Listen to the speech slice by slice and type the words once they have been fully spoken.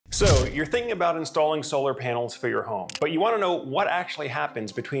So you're thinking about installing solar panels for your home, but you want to know what actually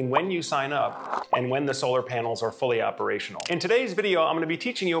happens between when you sign up and when the solar panels are fully operational. In today's video, I'm going to be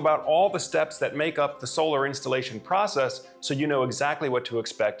teaching you about all the steps that make up the solar installation process so you know exactly what to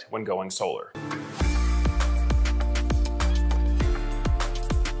expect when going solar.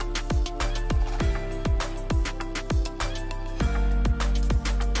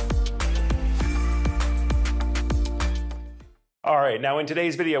 All right, now in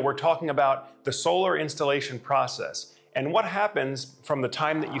today's video, we're talking about the solar installation process and what happens from the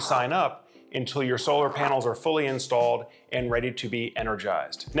time that you sign up until your solar panels are fully installed and ready to be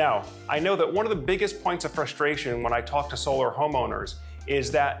energized. Now, I know that one of the biggest points of frustration when I talk to solar homeowners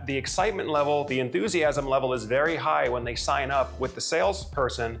is that the excitement level, the enthusiasm level is very high when they sign up with the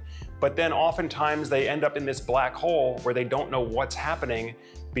salesperson, but then oftentimes they end up in this black hole where they don't know what's happening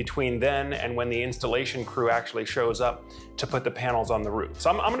between then and when the installation crew actually shows up to put the panels on the roof. So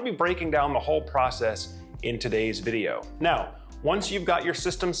I'm going to be breaking down the whole process in today's video. Now, once you've got your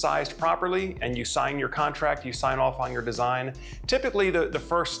system sized properly and you sign your contract, you sign off on your design, typically the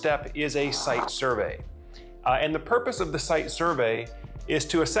first step is a site survey. And the purpose of the site survey is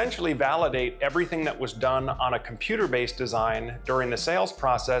to essentially validate everything that was done on a computer-based design during the sales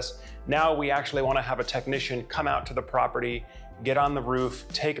process. Now we actually want to have a technician come out to the property, get on the roof,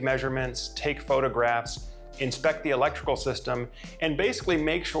 take measurements, take photographs, inspect the electrical system, and basically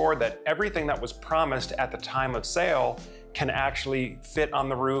make sure that everything that was promised at the time of sale can actually fit on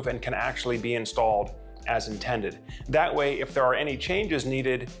the roof and can actually be installed as intended. That way, if there are any changes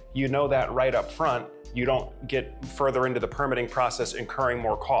needed, you know that right up front. You don't get further into the permitting process incurring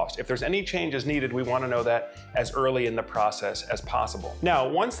more cost. If there's any changes needed, we want to know that as early in the process as possible. Now,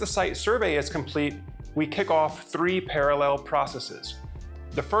 once the site survey is complete, we kick off 3 parallel processes.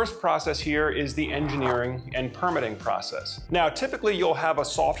 The first process here is the engineering and permitting process. Now, typically you'll have a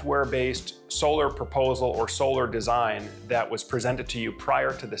software-based solar proposal or solar design that was presented to you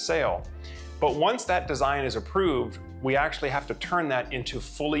prior to the sale. But once that design is approved, we actually have to turn that into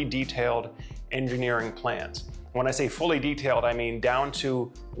fully detailed engineering plans. When I say fully detailed, I mean down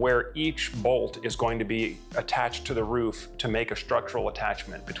to where each bolt is going to be attached to the roof to make a structural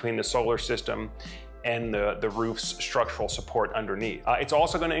attachment between the solar system and the roof's structural support underneath. It's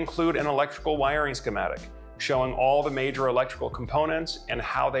also going to include an electrical wiring schematic showing all the major electrical components and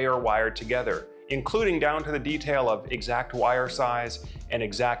how they are wired together, including down to the detail of exact wire size and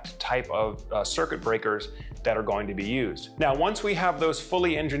exact type of circuit breakers that are going to be used. Now, once we have those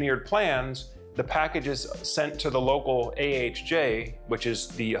fully engineered plans, the package is sent to the local AHJ, which is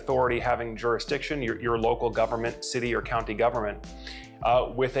the authority having jurisdiction, your local government, city or county government,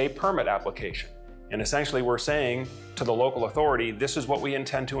 with a permit application. And essentially we're saying to the local authority, this is what we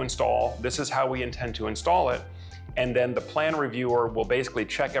intend to install, this is how we intend to install it, and then the plan reviewer will basically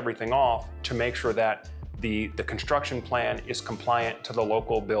check everything off to make sure that the construction plan is compliant to the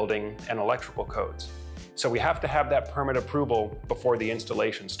local building and electrical codes. So we have to have that permit approval before the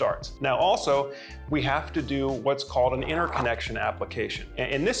installation starts. Now also, we have to do what's called an interconnection application.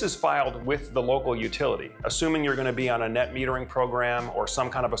 And this is filed with the local utility. Assuming you're going to be on a net metering program or some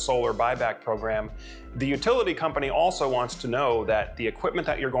kind of a solar buyback program, the utility company also wants to know that the equipment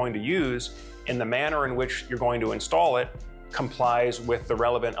that you're going to use and the manner in which you're going to install it complies with the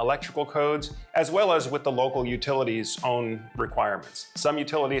relevant electrical codes, as well as with the local utility's own requirements. Some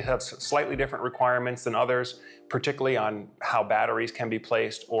utilities have slightly different requirements than others, particularly on how batteries can be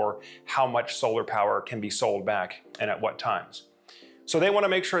placed or how much solar power can be sold back and at what times. So they want to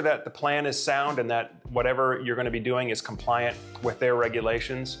make sure that the plan is sound and that whatever you're going to be doing is compliant with their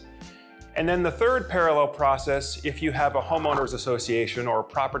regulations. And then the third parallel process, if you have a homeowners association or a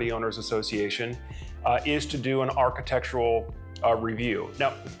property owners association, is to do an architectural review.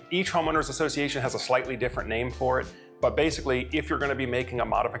 Now, each homeowners association has a slightly different name for it, but basically, if you're going to be making a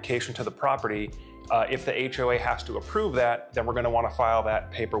modification to the property, if the HOA has to approve that, then we're going to want to file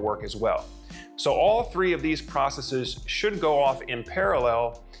that paperwork as well. So all 3 of these processes should go off in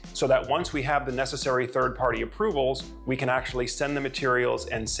parallel so that once we have the necessary third-party approvals, we can actually send the materials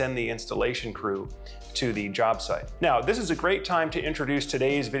and send the installation crew to the job site. Now, this is a great time to introduce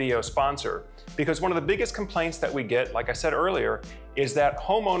today's video sponsor, because one of the biggest complaints that we get, like I said earlier, is that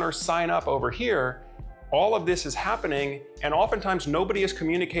homeowners sign up over here, all of this is happening, and oftentimes nobody is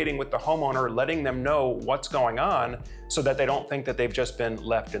communicating with the homeowner, letting them know what's going on so that they don't think that they've just been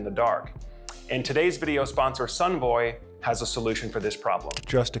left in the dark. And today's video sponsor, Sunvoy, has a solution for this problem.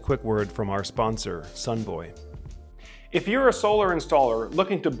 Just a quick word from our sponsor, Sunvoy. If you're a solar installer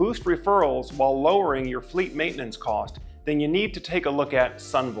looking to boost referrals while lowering your fleet maintenance cost, then you need to take a look at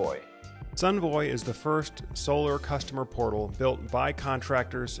Sunvoy. Sunvoy is the first solar customer portal built by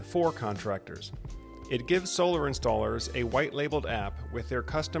contractors for contractors. It gives solar installers a white-labeled app with their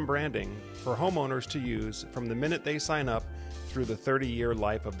custom branding for homeowners to use from the minute they sign up through the 30-year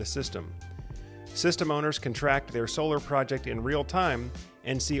life of the system. System owners can track their solar project in real time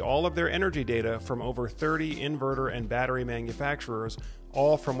and see all of their energy data from over 30 inverter and battery manufacturers,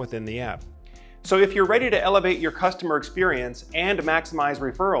 all from within the app. So if you're ready to elevate your customer experience and maximize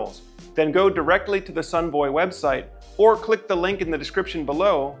referrals, then go directly to the Sunvoy website or click the link in the description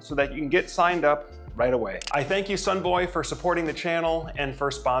below so that you can get signed up right away. I thank you, Sunvoy, for supporting the channel and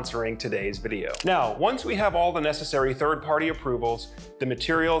for sponsoring today's video. Now, once we have all the necessary third-party approvals, the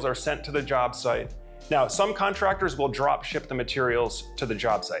materials are sent to the job site. Now, some contractors will drop ship the materials to the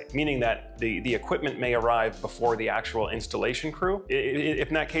job site, meaning that the equipment may arrive before the actual installation crew. If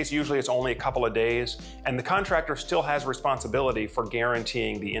in that case, usually it's only a couple of days, and the contractor still has responsibility for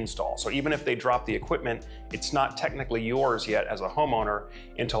guaranteeing the install. So even if they drop the equipment, it's not technically yours yet as a homeowner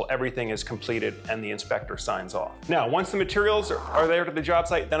until everything is completed and the inspector signs off. Now, once the materials are there to the job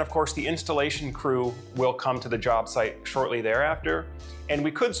site, then of course the installation crew will come to the job site shortly thereafter. And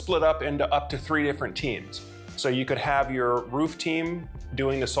we could split up into up to 3 different teams. So you could have your roof team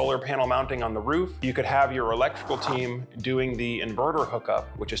doing the solar panel mounting on the roof. You could have your electrical team doing the inverter hookup,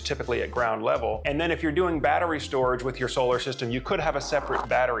 which is typically at ground level. And then if you're doing battery storage with your solar system, you could have a separate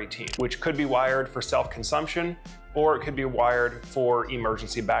battery team, which could be wired for self-consumption, or it could be wired for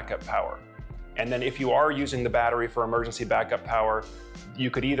emergency backup power. And then if you are using the battery for emergency backup power,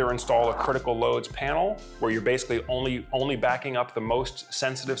 you could either install a critical loads panel, where you're basically only backing up the most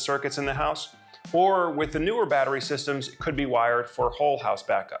sensitive circuits in the house, or with the newer battery systems, it could be wired for whole house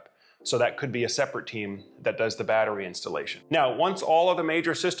backup. So that could be a separate team that does the battery installation. Now, once all of the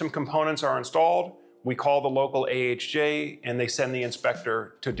major system components are installed, we call the local AHJ and they send the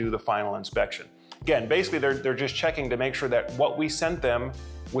inspector to do the final inspection. Again, basically they're just checking to make sure that what we sent them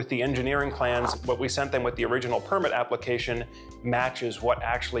with the engineering plans, what we sent them with the original permit application, matches what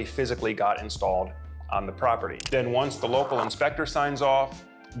actually physically got installed on the property. Then once the local inspector signs off,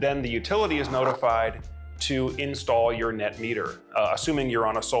 then the utility is notified to install your net meter, assuming you're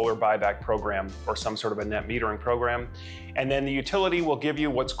on a solar buyback program or some sort of a net metering program. And then the utility will give you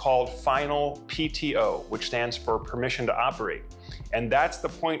what's called final PTO, which stands for permission to operate. And that's the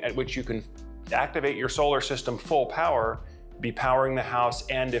point at which you can activate your solar system full power, be powering the house,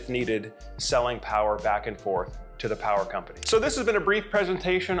 and if needed, selling power back and forth to the power company. So this has been a brief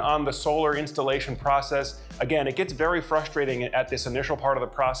presentation on the solar installation process. Again, it gets very frustrating at this initial part of the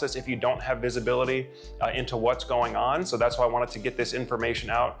process if you don't have visibility into what's going on. So that's why I wanted to get this information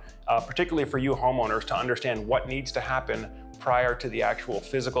out, particularly for you homeowners, to understand what needs to happen prior to the actual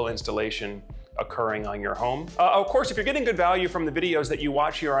physical installation occurring on your home. Of course, if you're getting good value from the videos that you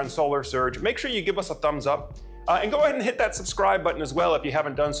watch here on Solar Surge, make sure you give us a thumbs up. And go ahead and hit that subscribe button as well if you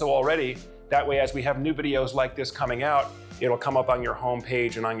haven't done so already. That way, as we have new videos like this coming out, it'll come up on your home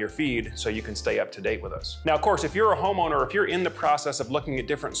page and on your feed so you can stay up to date with us. Now, of course, if you're a homeowner, if you're in the process of looking at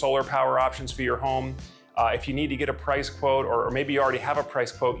different solar power options for your home, if you need to get a price quote, or maybe you already have a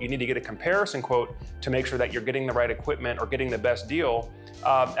price quote, you need to get a comparison quote to make sure that you're getting the right equipment or getting the best deal.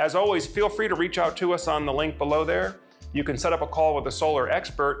 As always, feel free to reach out to us on the link below there. You can set up a call with a solar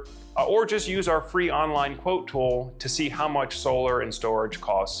expert, or just use our free online quote tool to see how much solar and storage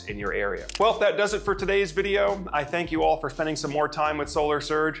costs in your area. Well, that does it for today's video. I thank you all for spending some more time with Solar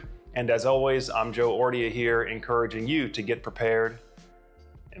Surge. And as always, I'm Joe Ordia here, encouraging you to get prepared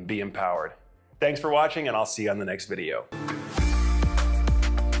and be empowered. Thanks for watching, and I'll see you on the next video.